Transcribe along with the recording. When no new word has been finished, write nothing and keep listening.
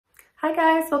Hi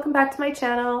guys, welcome back to my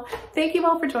channel. Thank you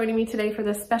all for joining me today for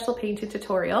this special painting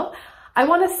tutorial. I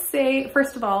want to say,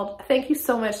 first of all, thank you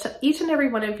so much to each and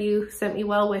every one of you who sent me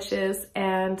well wishes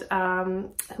and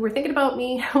who were thinking about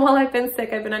me while I've been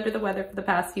sick. I've been under the weather for the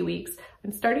past few weeks.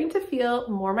 I'm starting to feel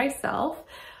more myself.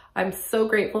 I'm so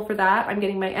grateful for that. I'm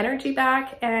getting my energy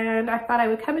back, and I thought I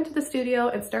would come into the studio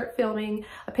and start filming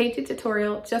a painting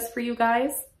tutorial just for you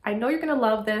guys. I know you're gonna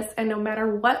love this, and no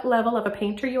matter what level of a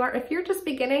painter you are, if you're just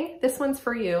beginning, this one's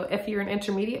for you. If you're an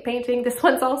intermediate painting, this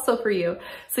one's also for you.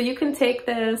 So you can take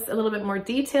this a little bit more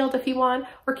detailed if you want,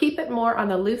 or keep it more on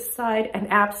the loose side and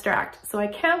abstract. So I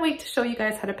can't wait to show you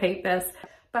guys how to paint this,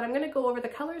 but I'm gonna go over the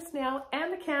colors now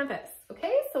and the canvas.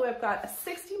 Okay, so I've got a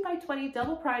 16 by 20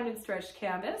 double primed and stretched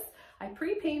canvas. I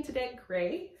pre-painted it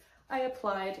gray. I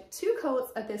applied 2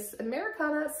 coats of this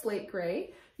Americana slate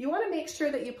gray. You want to make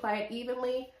sure that you apply it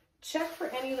evenly. Check for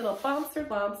any little bumps or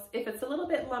lumps. If it's a little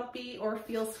bit lumpy or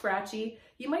feels scratchy,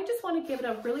 you might just want to give it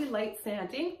a really light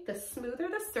sanding. The smoother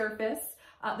the surface,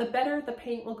 the better the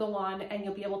paint will go on, and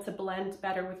you'll be able to blend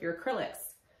better with your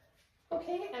acrylics.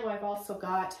 Okay, and I've also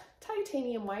got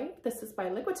titanium white. This is by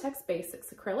Liquitex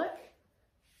Basics Acrylic.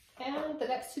 And the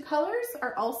next 2 colors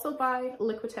are also by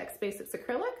Liquitex Basics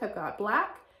Acrylic. I've got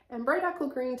black and bright aqua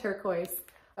green turquoise.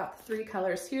 Got the 3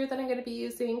 colors here that I'm going to be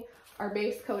using. Our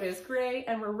base coat is gray,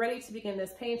 and we're ready to begin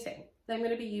this painting. Then I'm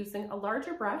going to be using a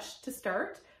larger brush to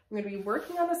start. I'm going to be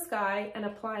working on the sky and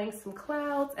applying some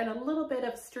clouds and a little bit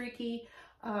of streaky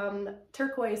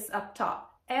turquoise up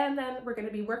top. And then we're going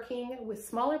to be working with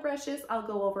smaller brushes. I'll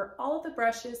go over all of the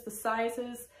brushes, the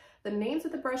sizes, the names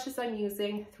of the brushes I'm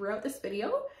using throughout this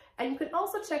video. And you can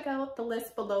also check out the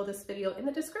list below this video in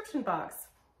the description box.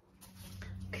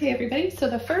 Okay everybody, so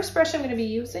the first brush I'm going to be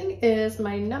using is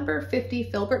my number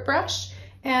 50 Filbert brush,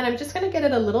 and I'm just going to get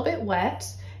it a little bit wet,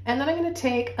 and then I'm going to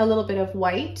take a little bit of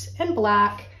white and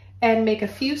black and make a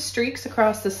few streaks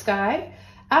across the sky.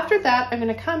 After that, I'm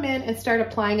going to come in and start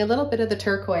applying a little bit of the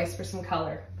turquoise for some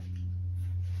color.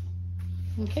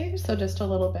 Okay, so just a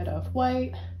little bit of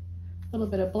white, a little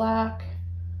bit of black,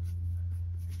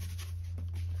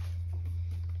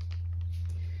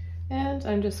 and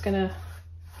I'm just going to,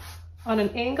 on an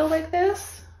angle like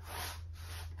this,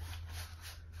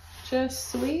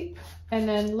 just sweep, and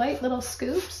then light little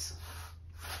scoops,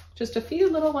 just a few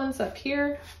little ones up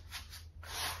here.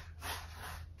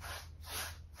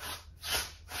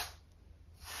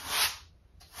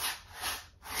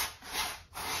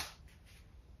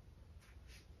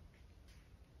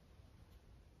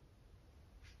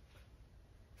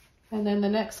 And then the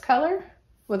next color,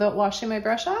 without washing my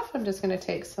brush off, I'm just going to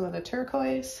take some of the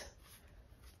turquoise,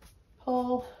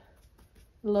 pull,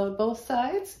 load both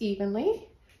sides evenly,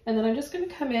 and then I'm just going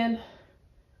to come in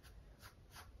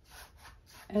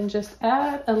and just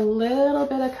add a little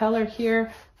bit of color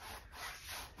here,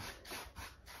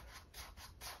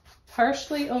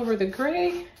 partially over the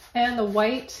gray and the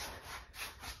white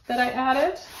that I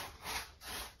added.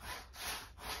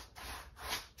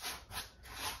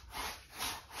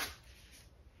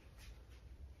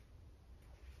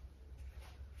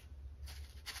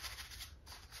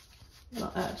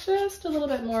 I'll add just a little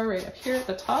bit more right up here at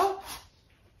the top.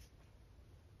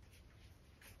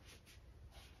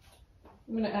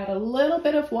 I'm going to add a little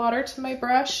bit of water to my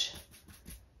brush,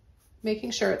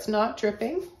 making sure it's not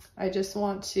dripping. I just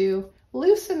want to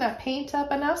loosen that paint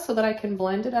up enough so that I can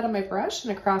blend it out of my brush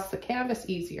and across the canvas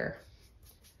easier.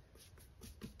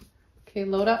 Okay,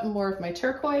 load up more of my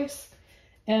turquoise,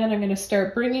 and I'm going to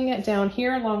start bringing it down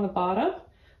here along the bottom.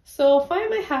 So find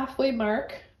my halfway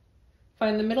mark.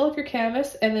 Find the middle of your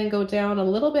canvas and then go down a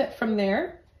little bit from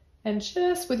there, and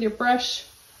just with your brush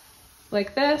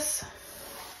like this,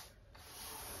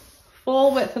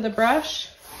 full width of the brush,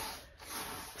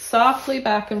 softly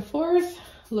back and forth,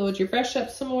 load your brush up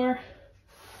some more.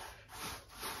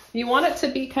 You want it to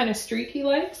be kind of streaky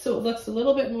like, so it looks a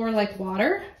little bit more like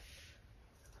water.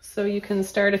 So you can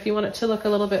start, if you want it to look a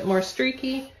little bit more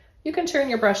streaky, you can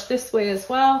turn your brush this way as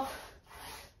well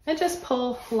and just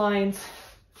pull lines.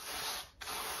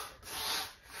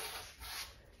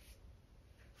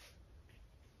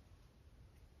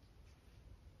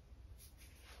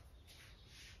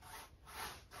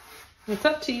 It's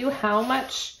up to you how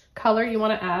much color you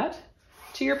want to add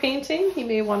to your painting. You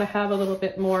may want to have a little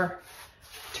bit more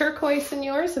turquoise in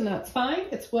yours, and that's fine.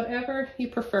 It's whatever you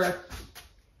prefer.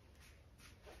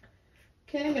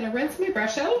 Okay, I'm going to rinse my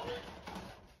brush out.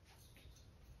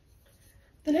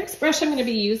 The next brush I'm going to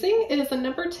be using is a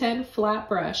number 10 flat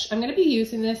brush. I'm going to be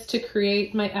using this to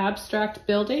create my abstract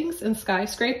buildings and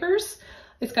skyscrapers.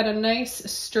 It's got a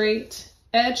nice straight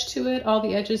edge to it. All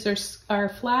the edges are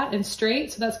flat and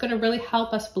straight, so that's going to really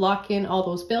help us block in all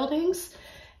those buildings.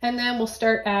 And then we'll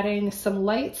start adding some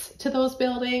lights to those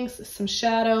buildings, some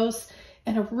shadows,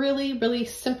 and a really, really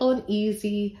simple and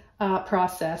easy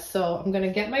process. So I'm going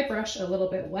to get my brush a little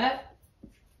bit wet,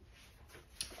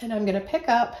 and I'm going to pick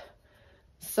up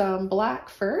some black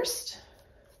first.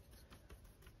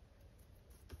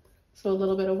 So a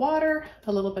little bit of water,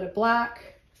 a little bit of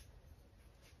black,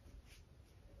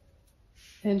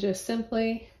 and just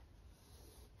simply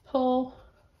pull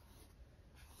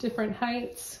different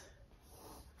heights.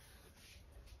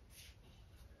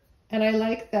 And I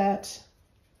like that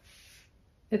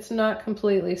it's not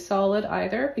completely solid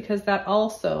either, because that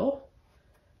also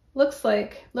looks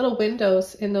like little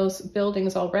windows in those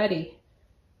buildings already.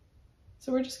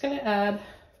 So we're just going to add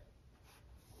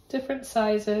different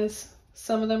sizes.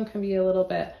 Some of them can be a little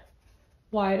bit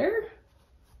wider.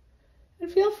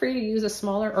 And feel free to use a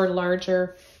smaller or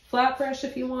larger flat brush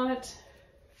if you want.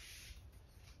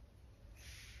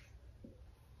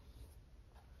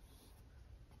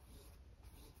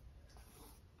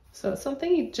 So it's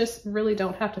something you just really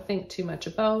don't have to think too much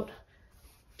about.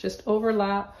 Just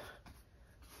overlap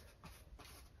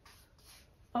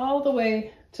all the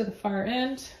way to the far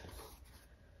end,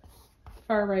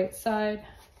 far right side,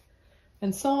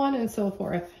 and so on and so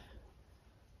forth.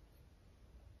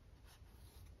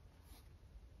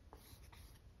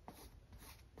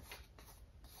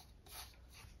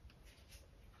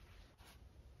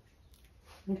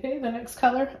 Okay, the next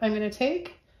color I'm going to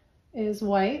take is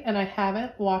white, and I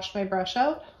haven't washed my brush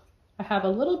out. I have a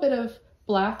little bit of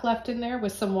black left in there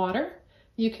with some water.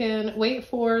 You can wait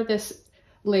for this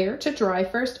layer to dry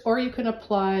first, or you can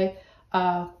apply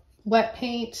wet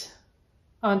paint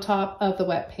on top of the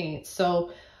wet paint.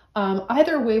 So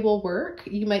either way will work.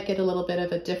 You might get a little bit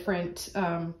of a different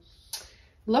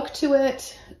look to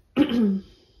it,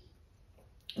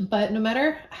 but no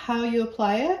matter how you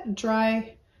apply it,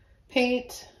 dry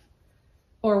paint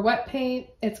or wet paint,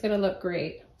 it's going to look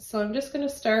great. So I'm just going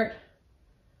to start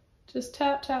just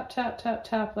tap, tap, tap, tap,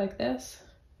 tap like this,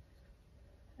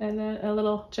 and then a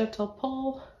little gentle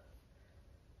pull.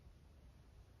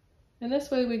 And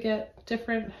this way we get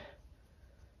different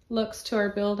looks to our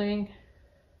building.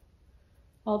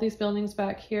 All these buildings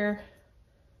back here.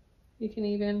 You can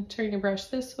even turn your brush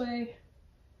this way,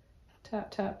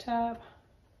 tap, tap, tap.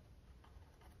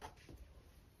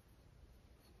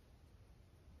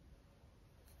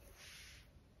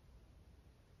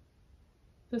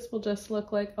 This will just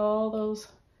look like all those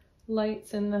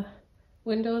lights in the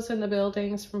windows in the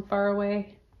buildings from far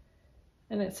away.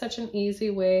 And it's such an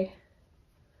easy way,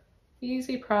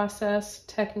 easy process,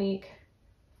 technique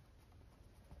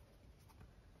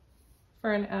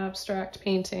for an abstract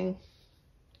painting.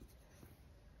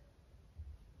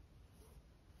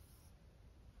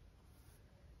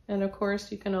 And of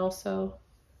course, you can also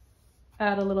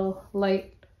add a little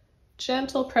light,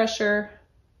 gentle pressure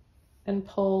and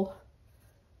pull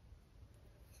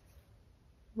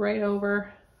right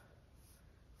over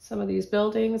some of these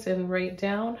buildings and right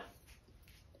down,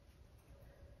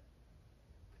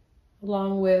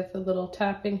 along with a little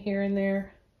tapping here and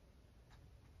there.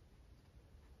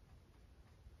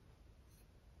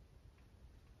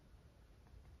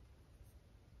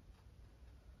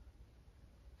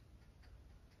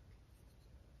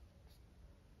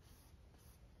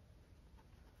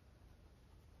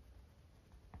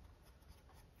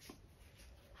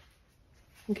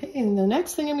 Okay, and the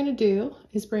next thing I'm going to do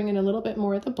is bring in a little bit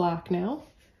more of the black now,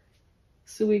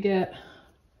 so we get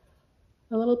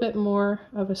a little bit more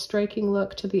of a striking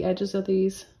look to the edges of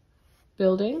these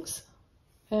buildings,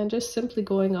 and just simply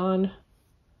going on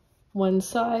one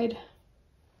side,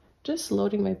 just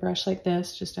loading my brush like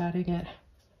this, just adding it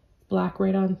black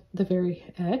right on the very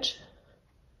edge.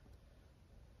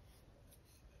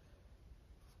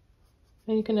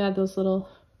 And you can add those little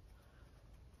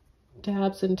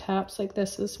dabs and taps like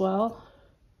this as well.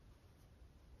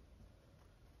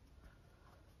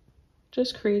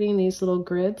 Just creating these little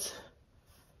grids.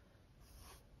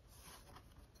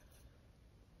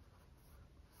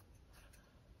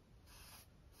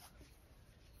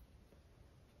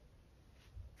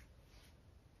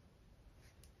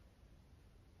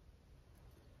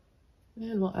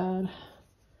 And we'll add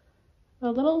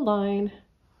a little line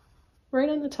right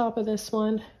on the top of this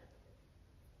one.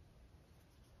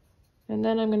 And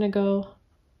then I'm going to go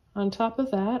on top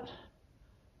of that,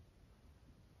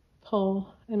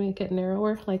 pull and make it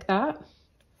narrower like that.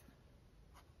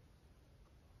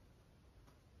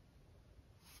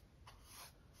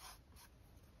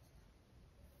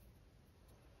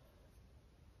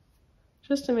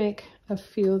 Just to make a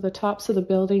few of the tops of the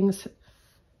buildings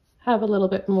have a little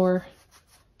bit more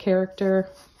character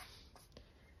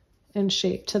and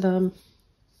shape to them.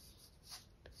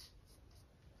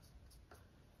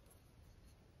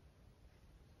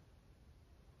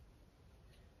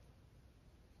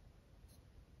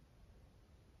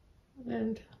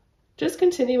 And just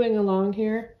continuing along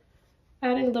here,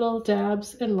 adding little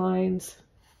dabs and lines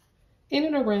in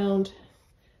and around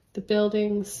the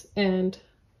buildings and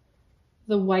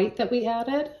the white that we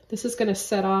added. This is going to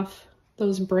set off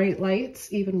those bright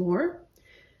lights even more.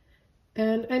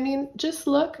 And I mean, just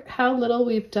look how little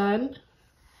we've done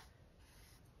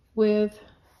with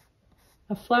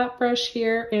a flat brush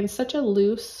here in such a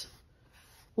loose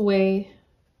way.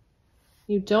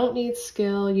 You don't need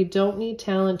skill, you don't need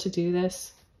talent to do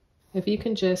this. If you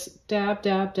can just dab,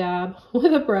 dab, dab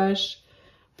with a brush,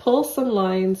 pull some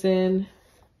lines in,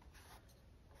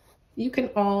 you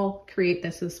can all create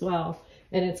this as well.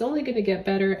 And it's only going to get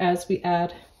better as we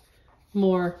add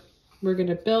more. We're going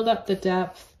to build up the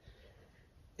depth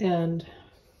and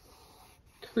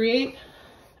create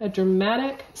a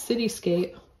dramatic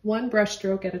cityscape, one brush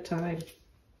stroke at a time.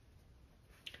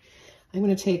 I'm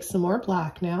going to take some more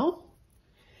black now.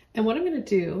 And what I'm going to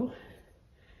do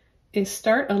is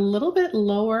start a little bit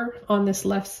lower on this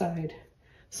left side.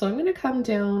 So I'm going to come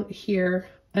down here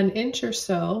an inch or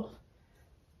so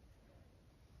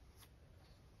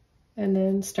and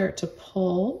then start to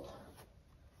pull.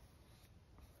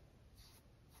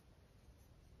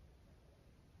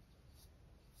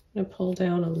 I'm going to pull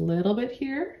down a little bit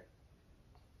here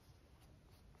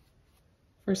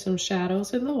for some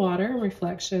shadows in the water and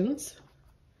reflections.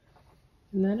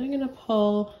 And then I'm going to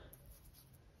pull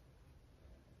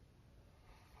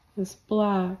this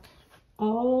black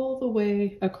all the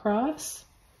way across,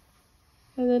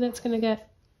 and then it's going to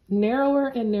get narrower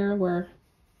and narrower.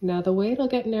 Now the way it'll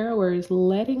get narrower is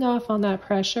letting off on that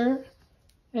pressure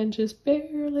and just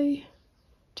barely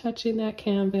touching that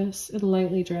canvas and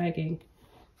lightly dragging.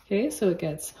 Okay, so it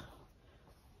gets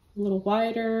a little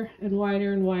wider and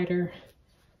wider and wider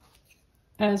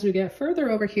as we get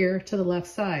further over here to the left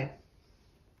side.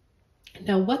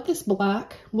 Now what this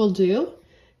black will do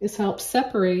is help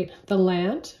separate the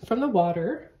land from the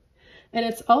water, and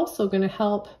it's also going to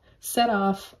help set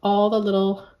off all the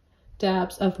little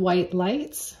dabs of white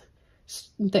lights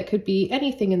that could be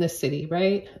anything in the city,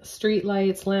 right? Street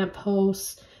lights, lamp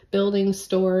posts, buildings,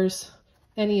 stores,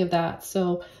 any of that.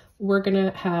 So we're going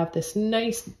to have this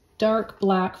nice dark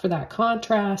black for that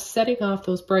contrast, setting off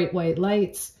those bright white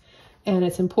lights. And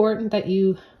it's important that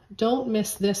you don't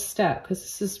miss this step because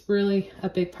this is really a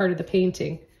big part of the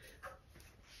painting.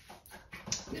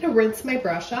 I'm going to rinse my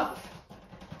brush off.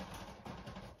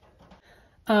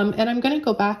 And I'm going to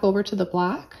go back over to the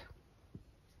black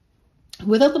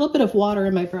with a little bit of water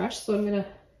in my brush. So I'm going to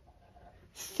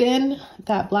thin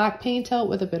that black paint out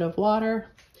with a bit of water,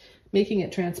 making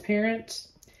it transparent.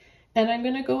 And I'm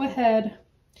going to go ahead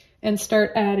and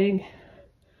start adding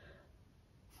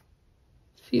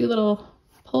a few little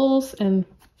pulls and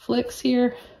flicks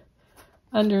here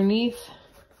underneath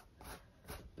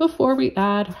before we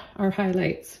add our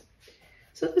highlights.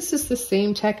 So this is the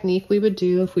same technique we would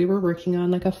do if we were working on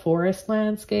like a forest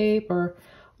landscape or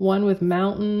one with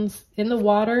mountains in the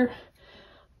water.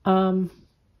 You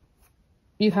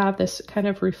have this kind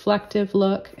of reflective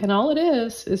look, and all it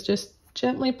is just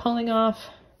gently pulling off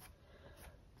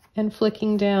and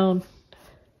flicking down.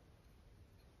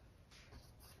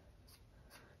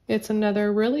 It's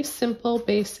another really simple,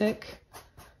 basic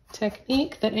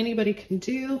technique that anybody can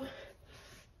do,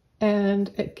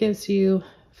 and it gives you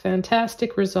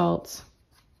fantastic results.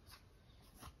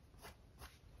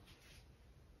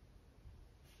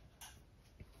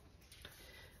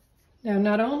 Now,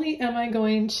 not only am I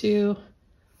going to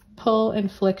pull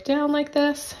and flick down like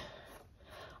this,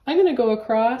 I'm going to go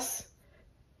across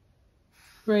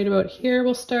right about here.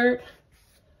 We'll start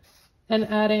and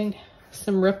adding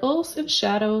some ripples and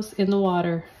shadows in the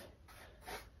water.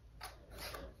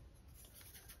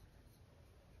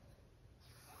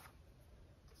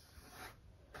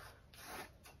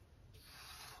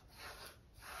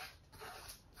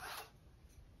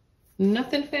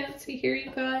 Nothing fancy here,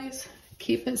 you guys.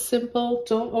 Keep it simple.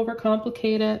 Don't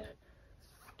overcomplicate it.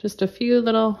 Just a few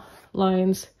little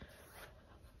lines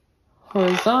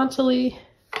horizontally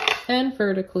and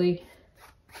vertically.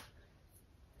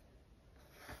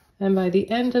 And by the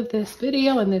end of this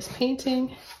video and this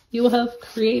painting, you will have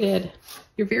created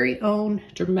your very own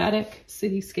dramatic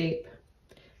cityscape.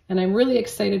 And I'm really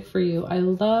excited for you. I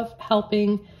love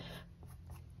helping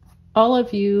all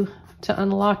of you to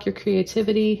unlock your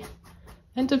creativity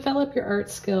and develop your art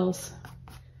skills.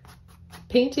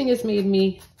 painting has made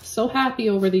me so happy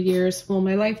over the years. Well,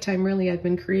 my lifetime, really. I've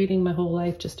been creating my whole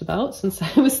life just about since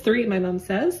I was 3, my mom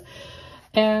says.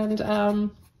 And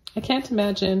I can't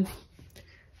imagine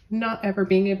not ever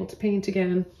being able to paint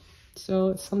again. So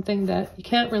it's something that you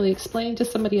can't really explain to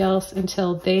somebody else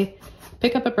until they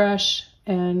pick up a brush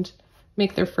and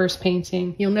make their first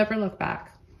painting. You'll never look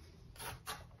back.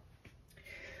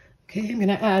 Okay, I'm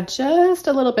gonna add just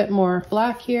a little bit more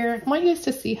black here. I want you guys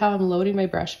to see how I'm loading my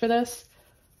brush for this.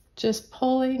 Just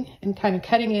pulling and kind of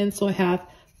cutting in so I have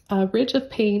a ridge of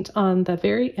paint on the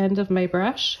very end of my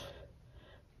brush.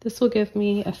 This will give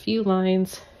me a few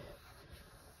lines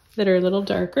that are a little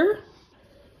darker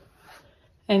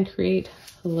and create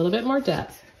a little bit more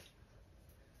depth.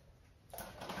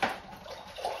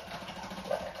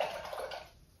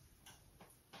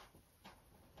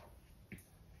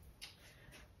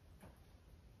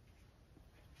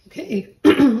 Okay,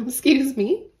 excuse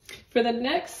me. For the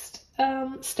next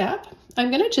step, I'm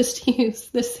gonna just use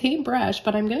the same brush,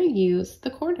 but I'm gonna use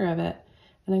the corner of it.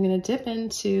 And I'm going to dip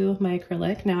into my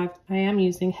acrylic. Now I am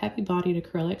using heavy bodied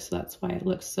acrylic, so that's why it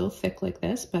looks so thick like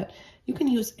this, but you can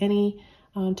use any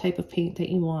type of paint that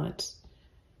you want.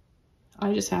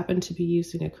 I just happen to be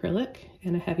using acrylic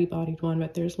and a heavy bodied one,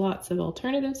 but there's lots of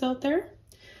alternatives out there.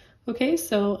 Okay,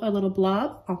 so a little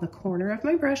blob on the corner of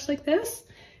my brush like this,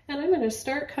 and I'm going to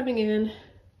start coming in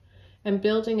and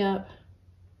building up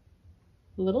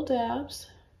little dabs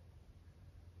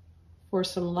for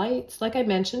some lights, like I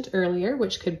mentioned earlier,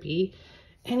 which could be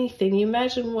anything. You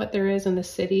imagine what there is in the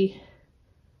city.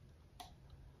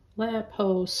 Lamp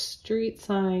posts, street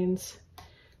signs,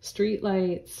 street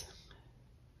lights.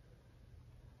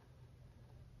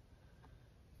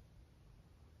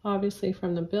 Obviously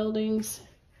from the buildings.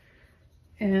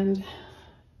 And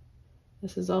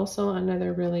this is also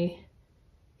another really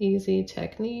easy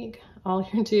technique. All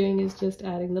you're doing is just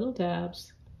adding little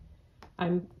dabs.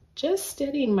 I'm just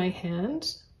steadying my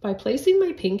hand by placing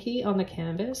my pinky on the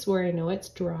canvas where I know it's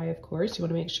dry, of course. You want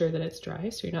to make sure that it's dry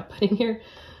so you're not putting your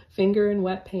finger in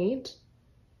wet paint.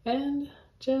 And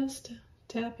just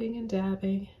tapping and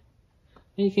dabbing.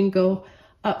 And you can go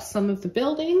up some of the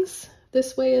buildings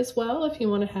this way as well if you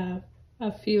want to have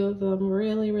a few of them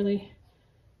really, really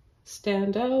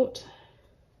stand out.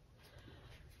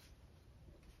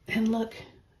 And look,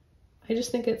 I just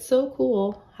think it's so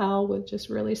cool how with just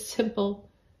really simple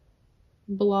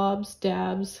blobs,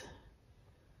 dabs,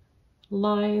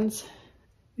 lines,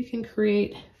 we can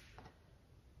create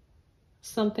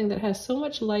something that has so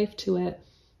much life to it.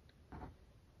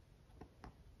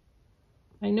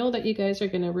 I know that you guys are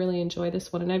going to really enjoy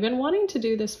this one, and I've been wanting to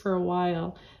do this for a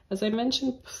while. As I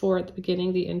mentioned before at the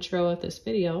beginning, the intro of this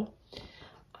video,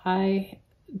 I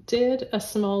did a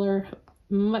smaller,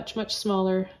 much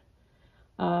smaller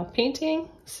painting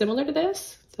similar to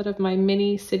this, instead of my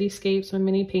mini cityscapes, my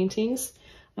mini paintings.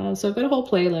 So I've got a whole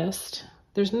playlist.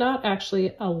 There's not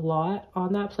actually a lot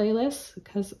on that playlist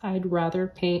because I'd rather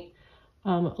paint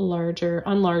on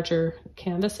larger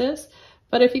canvases.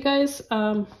 But if you guys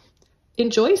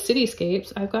enjoy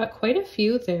cityscapes, I've got quite a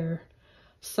few there.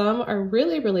 Some are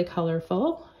really, really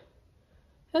colorful,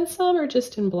 and some are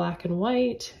just in black and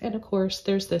white. And of course,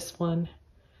 there's this one.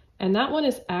 And that one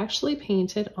is actually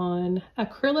painted on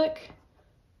acrylic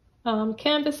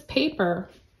canvas paper.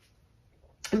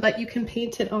 But you can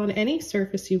paint it on any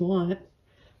surface you want.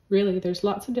 Really, there's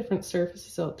lots of different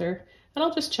surfaces out there. And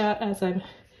I'll just chat as I'm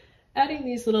adding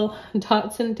these little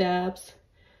dots and dabs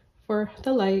for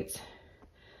the lights.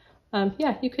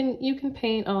 Yeah, you can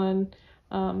paint on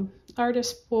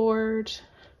artist board.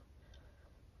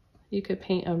 You could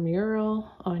paint a mural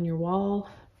on your wall.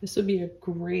 This would be a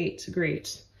great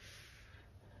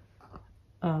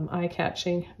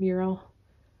eye-catching mural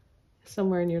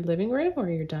somewhere in your living room or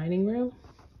your dining room.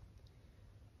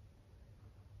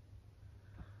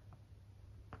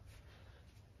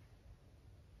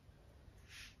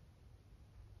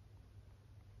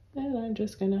 And I'm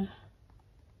just gonna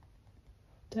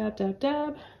dab, dab,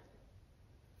 dab.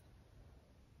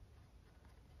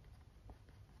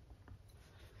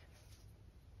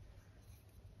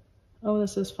 Oh,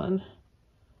 this is fun.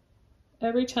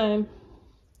 Every time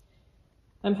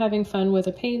I'm having fun with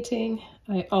a painting,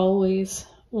 I always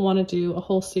want to do a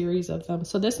whole series of them.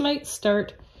 So this might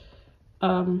start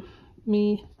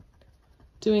me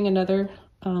doing another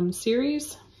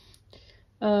series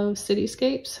of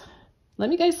cityscapes. Let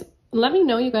me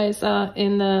know, you guys,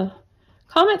 in the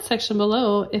comment section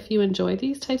below if you enjoy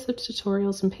these types of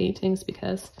tutorials and paintings,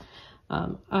 because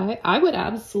I would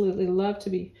absolutely love to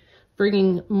be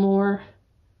bringing more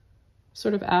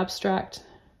sort of abstract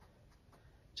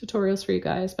tutorials for you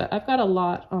guys, but I've got a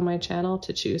lot on my channel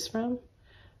to choose from.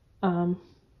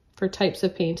 for types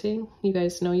of painting. You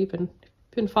guys know you've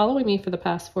been following me for the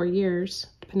past 4 years,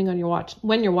 depending on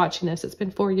when you're watching this. It's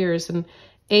been 4 years and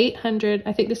 800,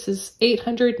 I think this is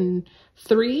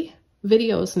 803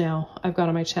 videos now I've got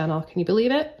on my channel. Can you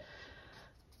believe it?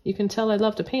 You can tell I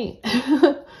love to paint.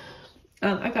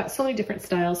 I've got so many different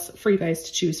styles for you guys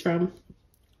to choose from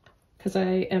because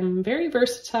I am very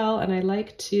versatile and I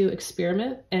like to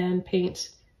experiment and paint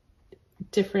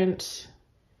different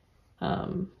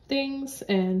things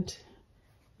and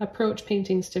approach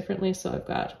paintings differently. So I've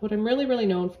got what I'm really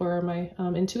known for are my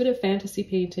intuitive fantasy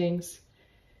paintings.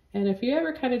 And if you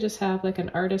ever kind of just have like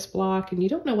an artist block and you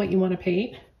don't know what you want to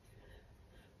paint,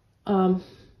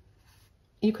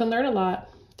 you can learn a lot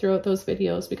throughout those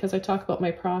videos because I talk about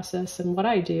my process and what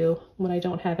I do when I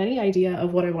don't have any idea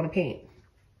of what I want to paint.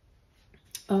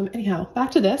 Anyhow,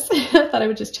 back to this. I thought I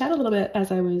would just chat a little bit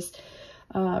as I was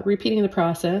repeating the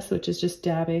process, which is just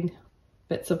dabbing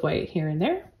bits of white here and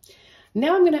there.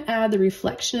 Now I'm going to add the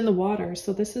reflection in the water.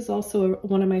 So this is also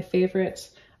one of my favorite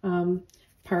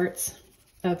parts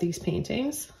of these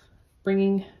paintings,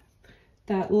 bringing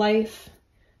that life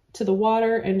to the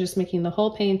water and just making the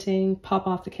whole painting pop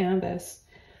off the canvas.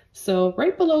 So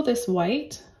right below this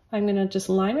white, I'm going to just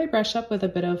line my brush up with a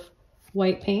bit of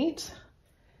white paint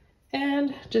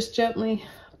and just gently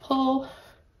pull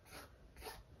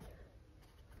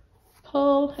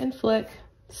and flick,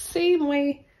 same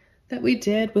way that we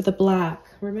did with the black.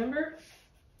 Remember?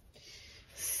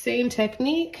 Same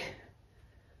technique,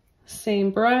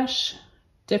 same brush,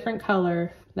 different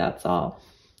color, that's all.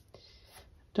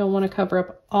 Don't want to cover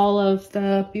up all of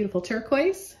the beautiful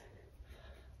turquoise.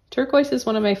 Turquoise is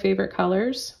one of my favorite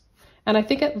colors, and I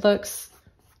think it looks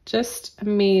just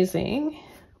amazing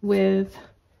within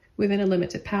a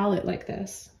limited palette like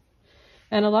this.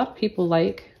 And a lot of people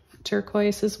like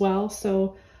turquoise as well.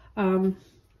 So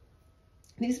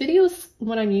these videos,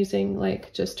 when I'm using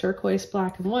like just turquoise,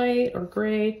 black and white or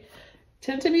gray,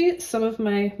 tend to be some of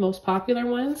my most popular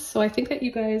ones. So I think that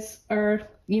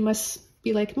you must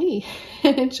be like me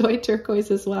and enjoy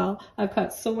turquoise as well. I've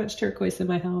got so much turquoise in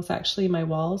my house. Actually, my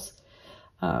walls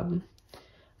are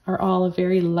all a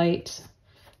very light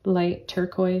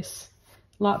turquoise.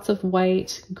 Lots of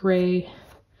white, gray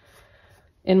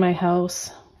in my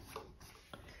house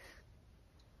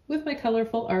with my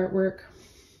colorful artwork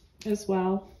as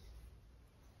well.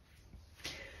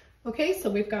 Okay,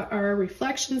 so we've got our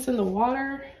reflections in the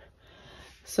water,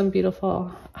 some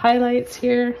beautiful highlights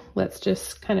here. Let's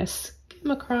just kind of skim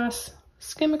across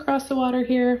the water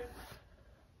here.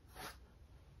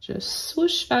 Just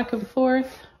swoosh back and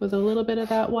forth with a little bit of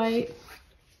that white.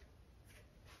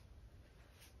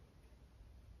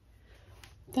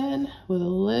 Then with a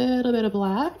little bit of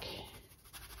black,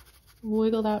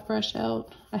 wiggle that brush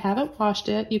out. I haven't washed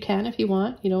it. You can if you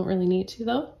want. You don't really need to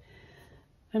though.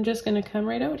 I'm just going to come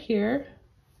right out here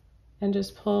and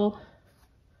just pull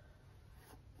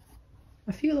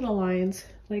a few little lines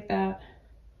like that.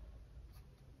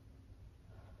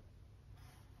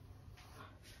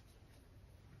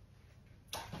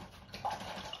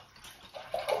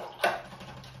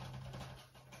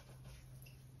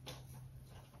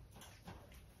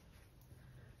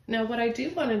 Now what I do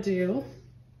want to do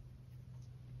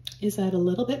is add a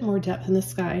little bit more depth in the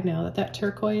sky now that that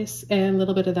turquoise and a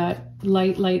little bit of that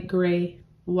light gray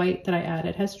white that I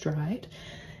added has dried.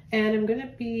 And I'm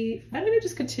gonna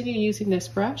just continue using this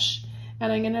brush,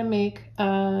 and I'm gonna make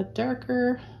a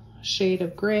darker shade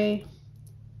of gray,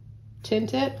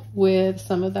 tint it with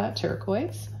some of that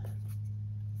turquoise.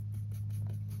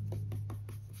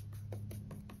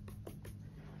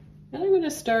 And I'm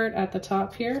gonna start at the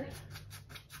top here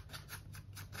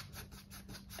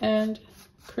and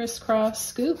crisscross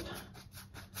scoop.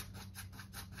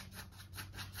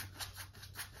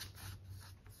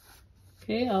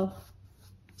 Okay, I'll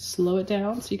slow it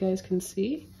down so you guys can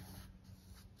see.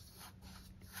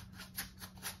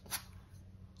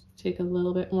 Take a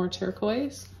little bit more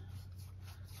turquoise.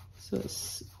 So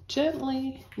it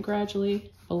gently,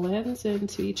 gradually blends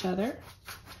into each other.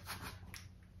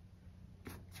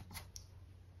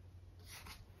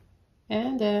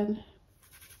 And then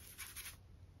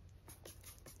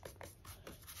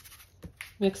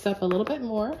mix up a little bit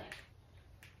more,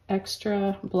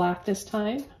 extra black this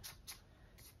time.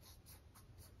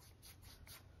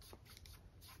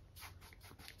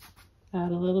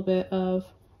 Add a little bit of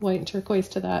white and turquoise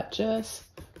to that just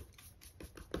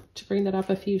to bring that up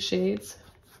a few shades.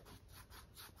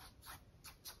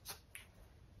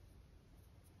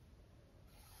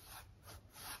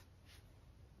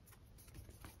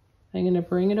 I'm going to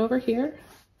bring it over here,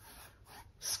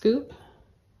 scoop,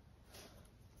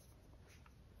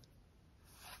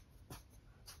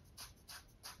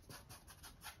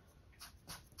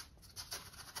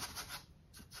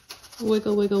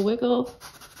 wiggle, wiggle, wiggle.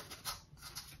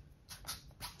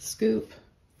 Scoop.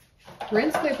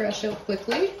 Rinse my brush out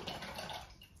quickly.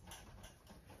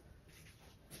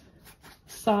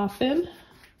 Soften.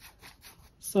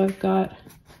 So I've got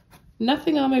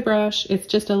nothing on my brush. It's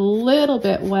just a little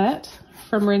bit wet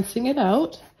from rinsing it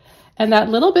out. And that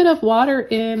little bit of water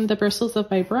in the bristles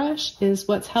of my brush is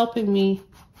what's helping me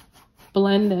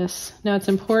blend this. Now it's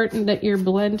important that you're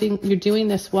doing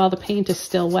this while the paint is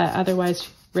still wet. Otherwise,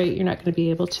 right, you're not going to be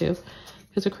able to.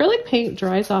 Because acrylic paint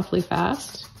dries awfully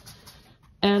fast.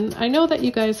 And I know that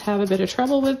you guys have a bit of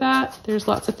trouble with that. There's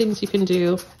lots of things you can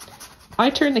do. I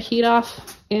turn the heat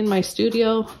off in my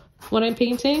studio when I'm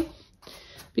painting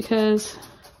because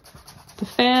the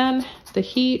fan, the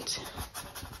heat,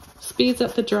 speeds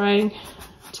up the drying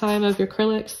time of your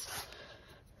acrylics.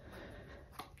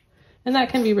 And that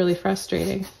can be really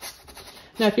frustrating.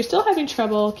 Now, if you're still having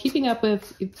trouble keeping up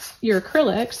with your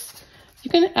acrylics, you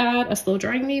can add a slow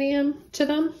drying medium to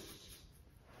them.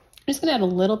 I'm just gonna add a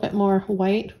little bit more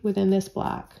white within this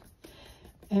black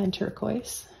and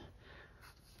turquoise.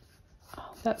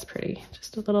 Oh, that's pretty.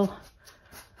 Just a little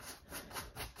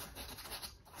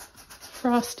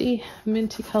frosty,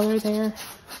 minty color there.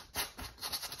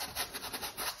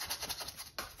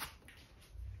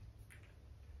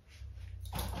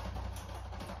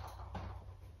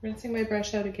 Rinsing my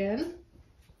brush out again.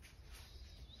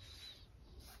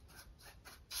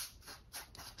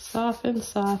 Soften,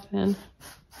 soften.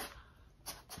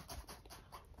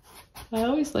 I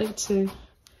always like to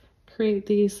create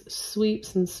these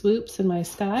sweeps and swoops in my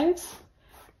skies.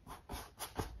 I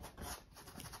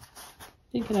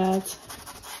think it adds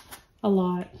a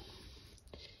lot.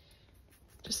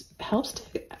 Just helps to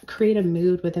create a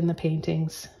mood within the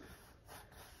paintings.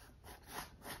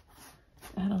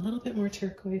 Add a little bit more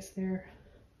turquoise there.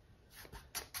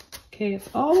 Okay, it's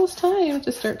almost time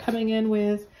to start coming in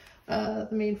with the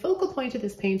main focal point of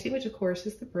this painting, which of course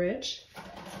is the bridge.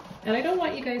 And I don't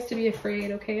want you guys to be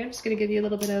afraid, okay? I'm just gonna give you a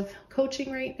little bit of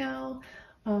coaching right now,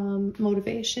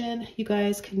 motivation. You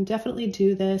guys can definitely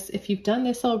do this. If you've done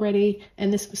this already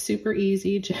and this was super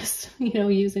easy, just, you know,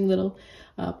 using little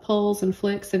pulls and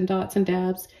flicks and dots and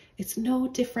dabs, it's no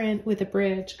different with a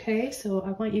bridge, okay? So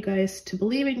I want you guys to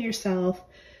believe in yourself.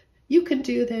 You can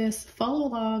do this. Follow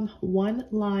along, one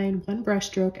line, one brush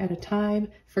stroke at a time.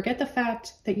 Forget the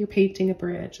fact that you're painting a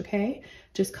bridge, okay?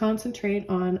 Just concentrate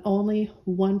on only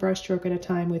one brush stroke at a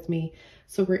time with me.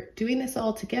 So we're doing this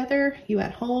all together. You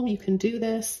at home, you can do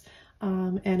this.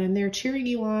 And I'm there cheering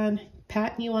you on,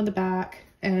 patting you on the back.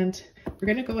 And we're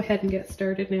gonna go ahead and get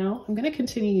started now. I'm gonna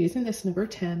continue using this number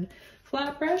 10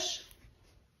 flat brush.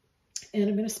 And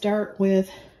I'm gonna start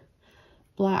with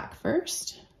black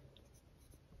first.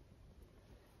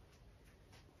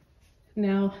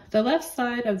 Now, the left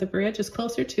side of the bridge is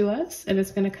closer to us and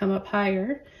it's going to come up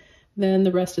higher than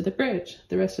the rest of the bridge.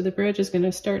 The rest of the bridge is going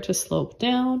to start to slope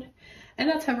down, and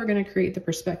that's how we're going to create the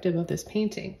perspective of this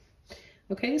painting.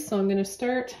 Okay, so we're going to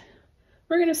start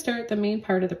the main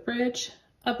part of the bridge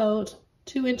about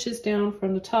 2 inches down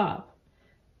from the top.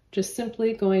 Just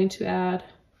simply going to add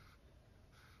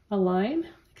a line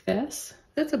like this.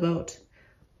 That's about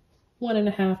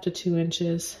 1.5 to 2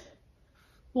 inches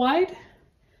wide.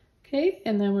 Okay,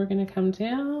 and then we're going to come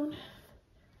down.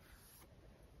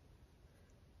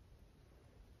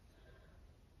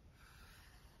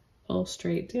 Pull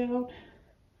straight down.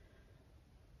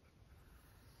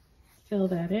 Fill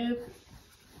that in.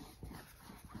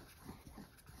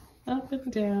 Up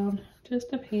and down, just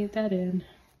to paint that in.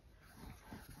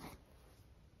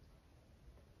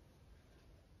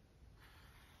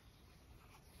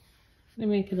 I'm going to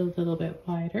make it a little bit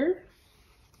wider.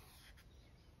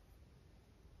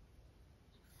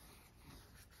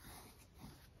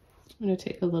 I'm going to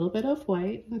take a little bit of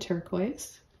white and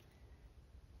turquoise,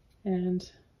 and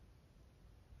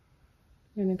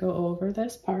I'm going to go over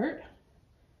this part.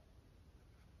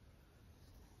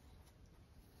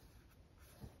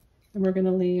 And we're going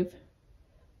to leave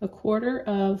 1/4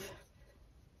 of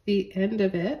the end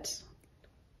of it.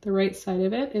 The right side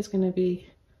of it is going to be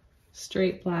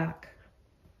straight black.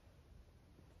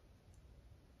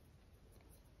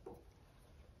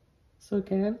 So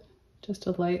again, just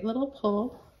a light little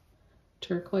pull.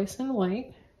 Turquoise and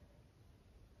white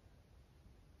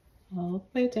all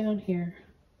the way down here,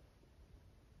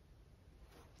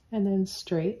 and then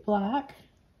straight black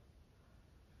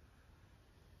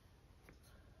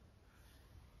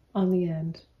on the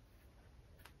end.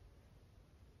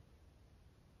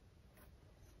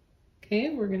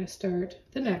 Okay, we're going to start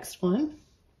the next one.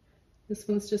 This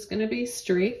one's just going to be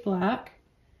straight black,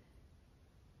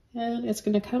 and it's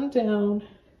going to come down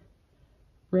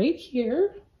right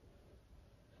here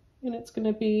and it's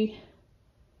going to be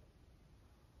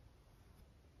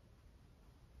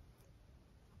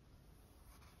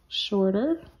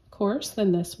shorter, of course,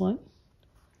 than this one.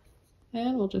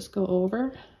 And we'll just go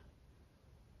over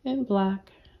in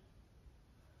black.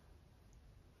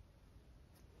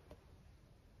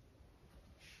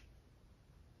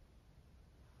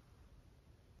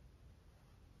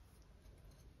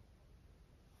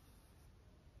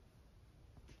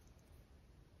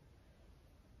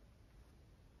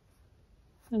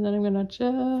 And then I'm going to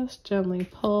just gently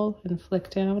pull and flick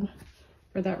down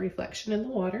for that reflection in the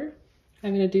water.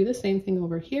 I'm going to do the same thing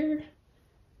over here.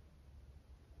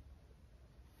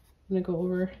 I'm going to go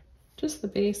over just the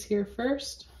base here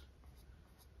first.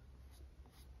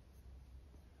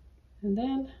 And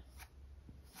then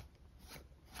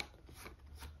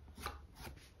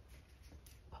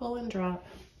pull and drop.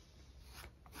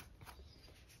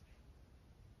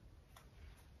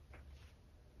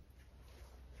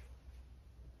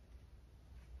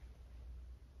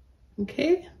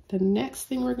 Okay, the next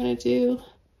thing we're going to do,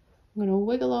 I'm going to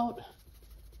wiggle out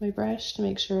my brush to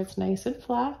make sure it's nice and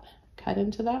flat, cut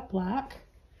into that black,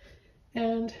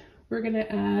 and we're going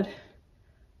to add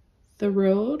the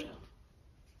road,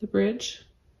 the bridge,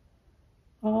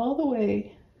 all the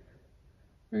way.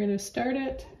 We're going to start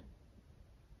it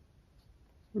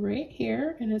right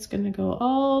here, and it's going to go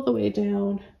all the way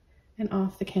down and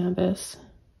off the canvas,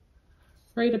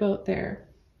 right about there.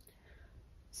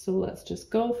 So let's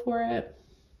just go for it.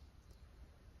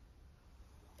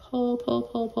 Pull, pull,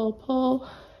 pull, pull, pull.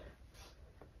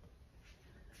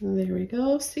 And there we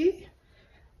go, see?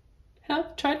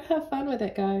 Try to have fun with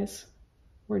it, guys.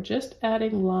 We're just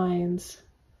adding lines.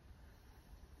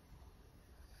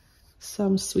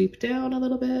 Some sweep down a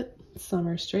little bit, some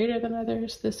are straighter than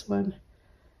others. This one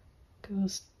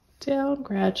goes down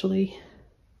gradually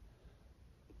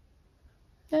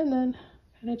and then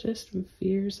kind of just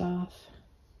veers off.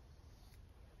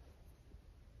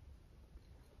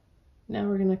 Now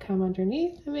we're going to come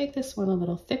underneath and make this one a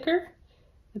little thicker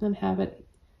and then have it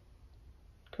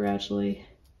gradually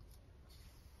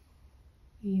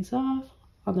ease off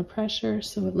on the pressure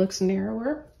so it looks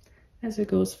narrower as it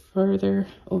goes further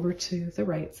over to the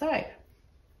right side.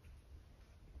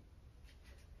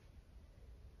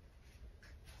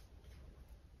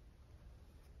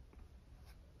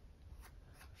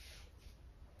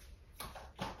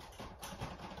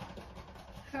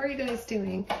 How are you guys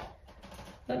doing?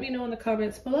 Let me know in the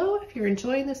comments below if you're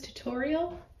enjoying this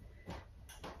tutorial.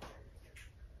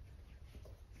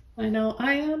 I know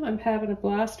I am. I'm having a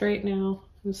blast right now.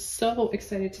 I'm so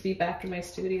excited to be back in my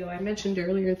studio. I mentioned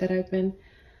earlier that I've been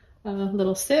a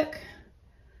little sick,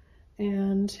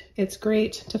 and it's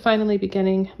great to finally be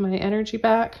getting my energy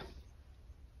back.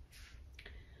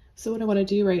 So what I want to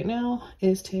do right now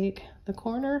is take the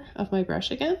corner of my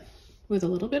brush again with a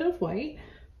little bit of white.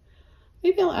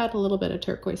 Maybe I'll add a little bit of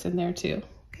turquoise in there too.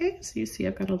 Okay, so you see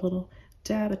I've got a little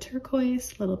dab of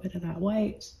turquoise, a little bit of that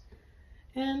white,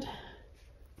 and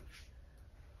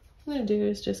what I'm going to do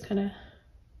is just kind of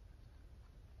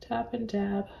tap and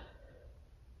dab.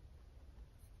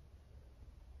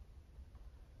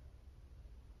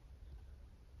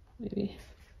 Maybe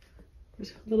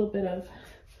there's a little bit of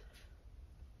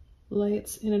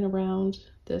lights in and around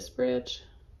this bridge.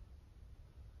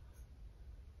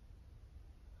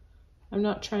 I'm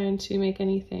not trying to make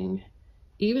anything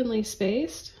evenly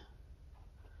spaced,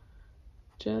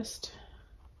 just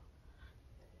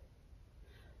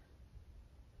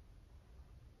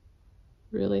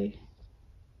really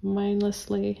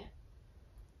mindlessly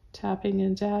tapping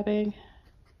and dabbing.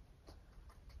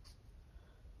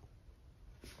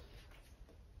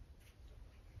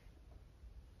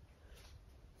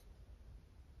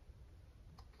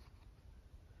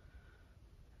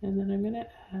 And then I'm going to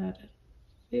add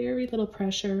very little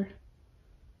pressure,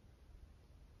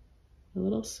 a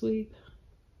little sweep,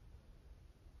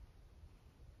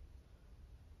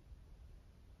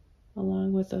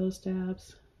 along with those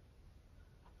dabs.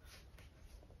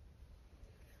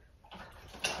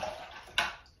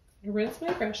 I rinse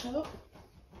my brush out,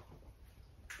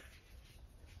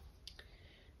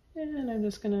 and I'm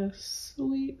just going to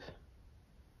sweep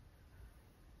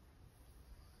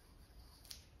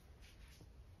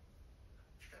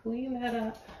clean that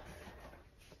up.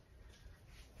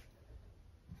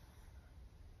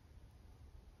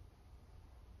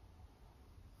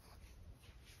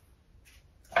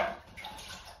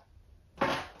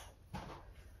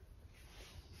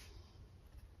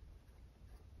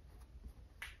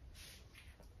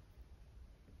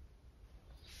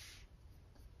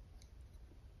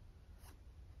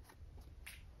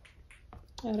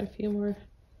 Add a few more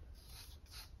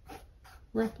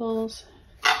ripples.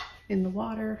 in the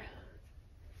water.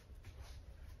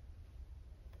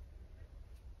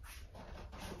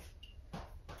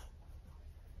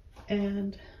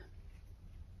 And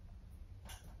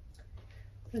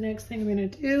the next thing I'm going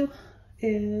to do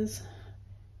is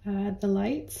add the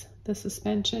lights, the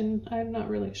suspension. I'm not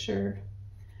really sure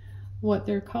what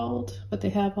they're called, but they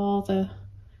have all the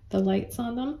lights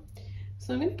on them.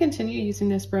 So I'm going to continue using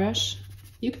this brush.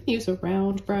 You can use a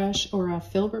round brush or a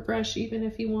Filbert brush even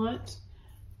if you want.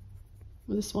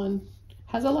 This one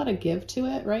has a lot of give to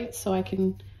it, right? So I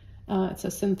can, it's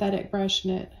a synthetic brush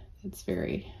and it's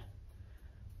very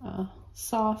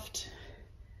soft,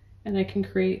 and I can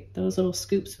create those little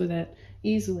scoops with it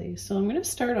easily. So I'm going to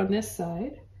start on this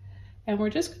side, and we're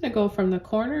just going to go from the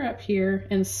corner up here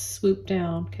and swoop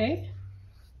down, okay?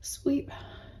 Sweep.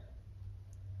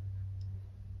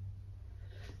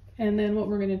 And then what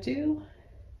we're going to do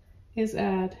is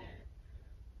add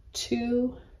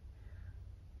two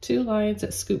lines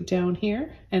that scoop down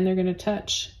here, and they're going to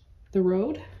touch the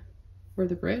road or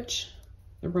the bridge,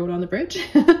 the road on the bridge.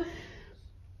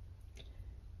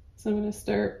 So I'm going to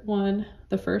start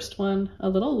the first one a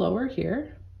little lower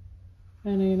here,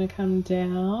 and I'm going to come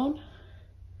down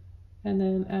and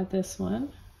then add this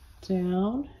one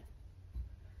down.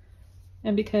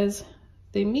 And because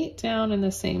they meet down in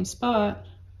the same spot,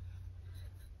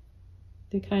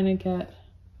 they kind of get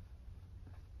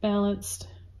balanced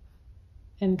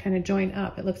and kind of join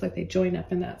up. It looks like they join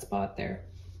up in that spot there.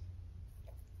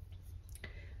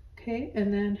 Okay,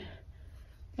 and then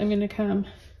I'm going to come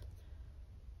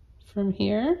from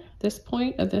here, this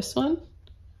point of this one,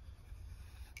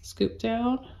 scoop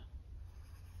down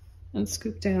and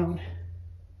scoop down.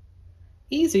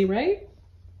 Easy, right?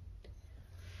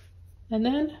 And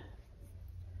then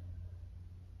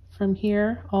from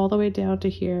here all the way down to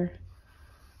here,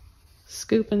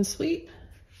 scoop and sweep.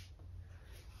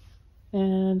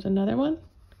 And another one,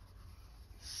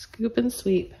 scoop and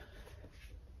sweep.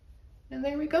 And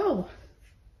there we go.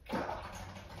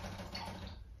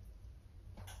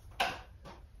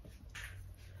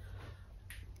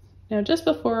 Now, just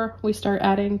before we start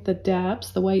adding the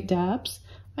dabs, the white dabs,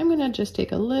 I'm going to just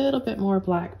take a little bit more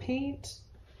black paint,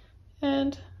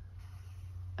 and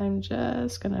I'm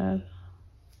just going to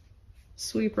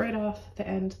sweep right off the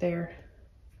end there.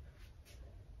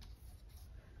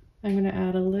 I'm going to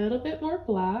add a little bit more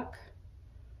black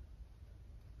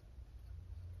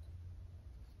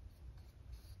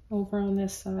over on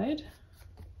this side.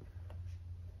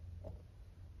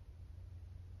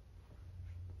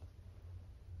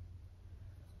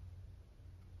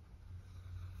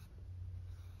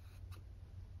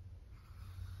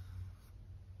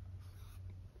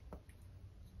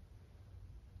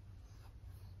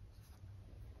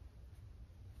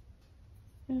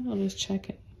 And I'll just check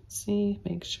it, see,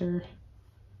 make sure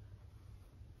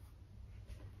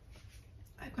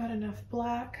I've got enough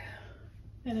black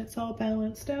and it's all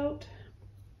balanced out.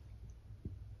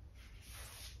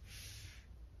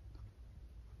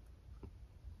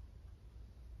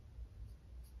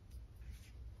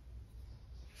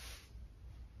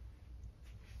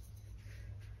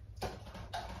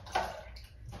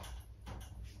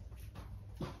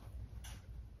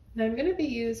 Now I'm going to be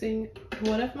using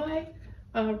one of my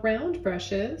round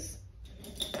brushes.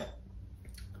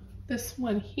 This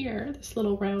one here, this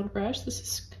little round brush, this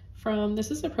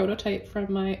is a prototype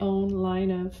from my own line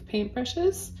of paint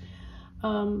brushes.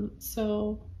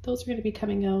 So those are going to be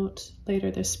coming out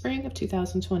later this spring of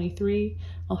 2023.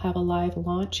 I'll have a live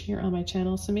launch here on my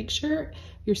channel, so make sure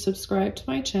you're subscribed to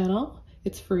my channel.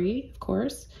 It's free, of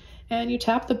course, and you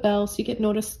tap the bell so you get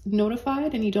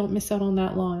notified and you don't miss out on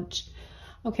that launch.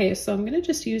 Okay, so I'm going to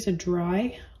just use a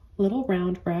dry little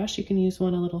round brush. You can use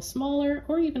one a little smaller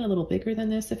or even a little bigger than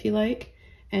this if you like,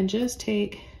 and just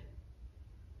take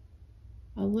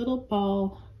a little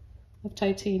ball of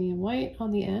titanium white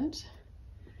on the end,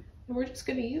 and we're just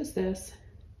going to use this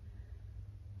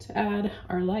to add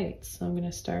our lights. So I'm going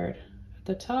to start at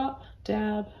the top,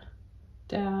 dab,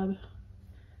 dab,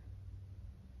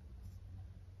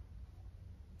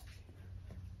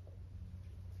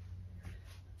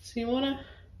 so you want to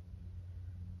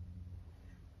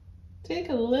take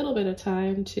a little bit of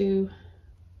time to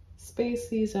space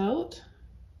these out.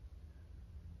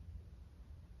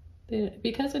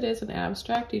 Because it is an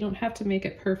abstract, you don't have to make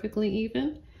it perfectly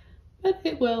even, but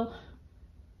it will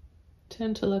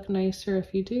tend to look nicer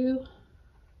if you do.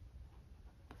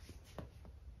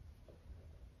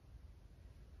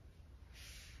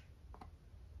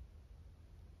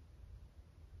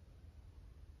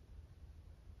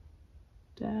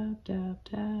 Dab, dab,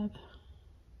 dab.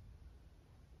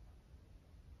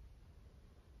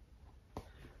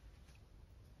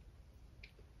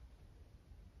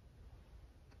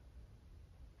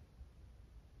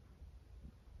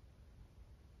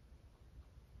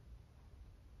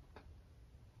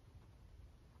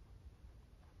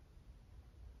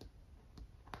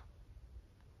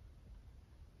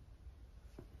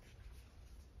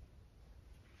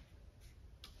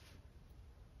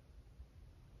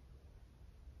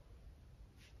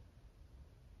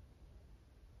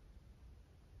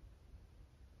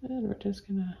 And we're just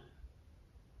gonna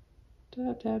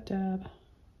dab, dab, dab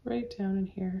right down in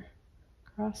here,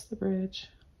 across the bridge.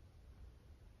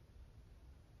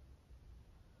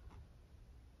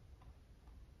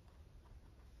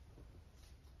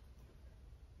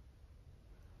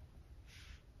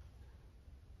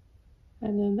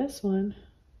 And then this one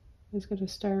is going to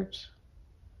start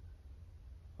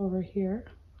over here.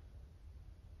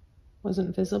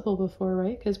 Wasn't visible before,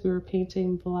 right? Because we were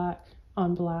painting black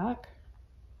on black.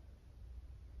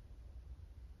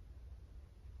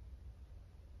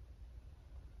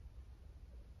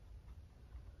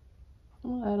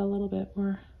 We'll add a little bit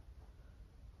more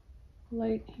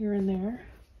light here and there.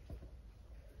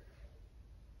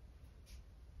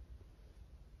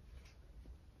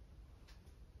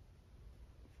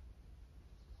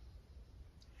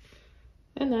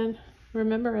 And then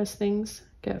remember, as things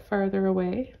get farther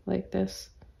away, like this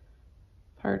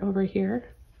part over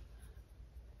here,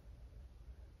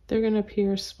 they're going to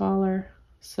appear smaller.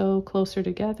 So closer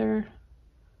together,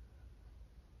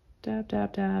 dab,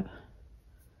 dab, dab.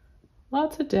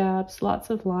 Lots of dabs, lots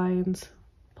of lines,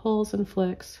 pulls and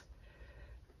flicks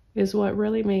is what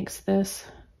really makes this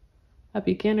a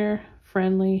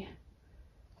beginner-friendly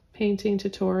painting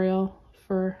tutorial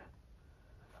for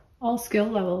all skill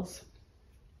levels.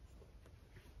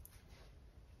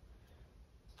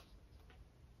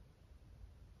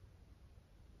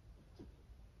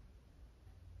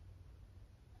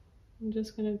 I'm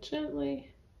just going to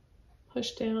gently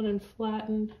push down and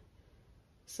flatten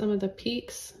some of the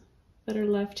peaks that are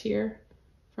left here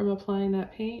from applying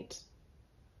that paint.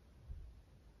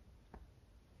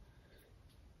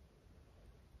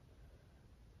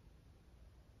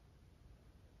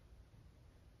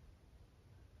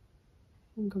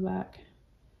 And go back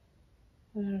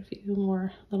and add a few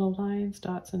more little lines,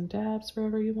 dots, and dabs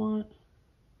wherever you want.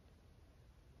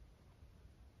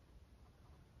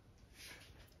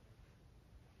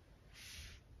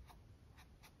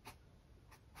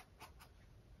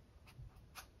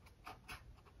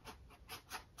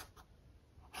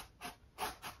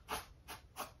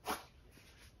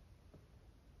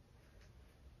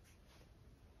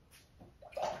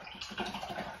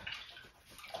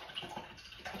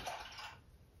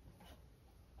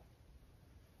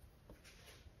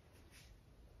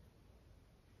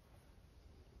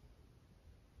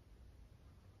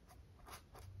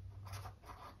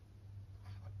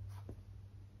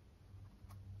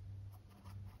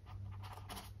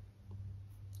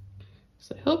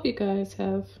 So I hope you guys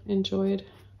have enjoyed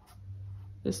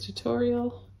this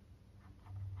tutorial.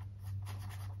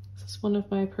 This is one of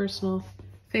my personal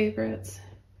favorites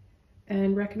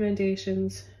and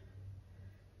recommendations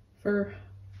for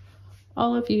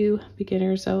all of you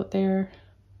beginners out there.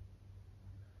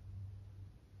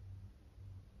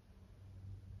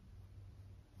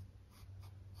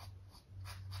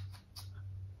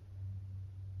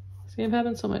 See, I'm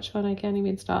having so much fun I can't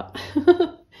even stop.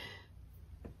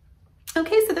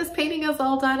 Okay, so this painting is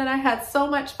all done and I had so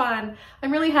much fun.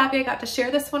 I'm really happy I got to share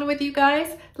this one with you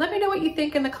guys. Let me know what you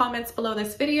think in the comments below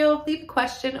this video. Leave a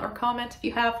question or comment if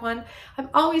you have one. I'm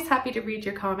always happy to read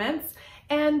your comments.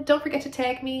 And don't forget to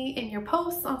tag me in your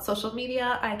posts on social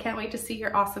media. I can't wait to see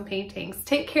your awesome paintings.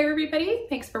 Take care, everybody.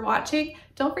 Thanks for watching.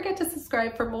 Don't forget to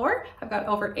subscribe for more. I've got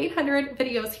over 800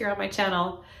 videos here on my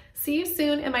channel. See you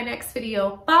soon in my next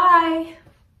video. Bye.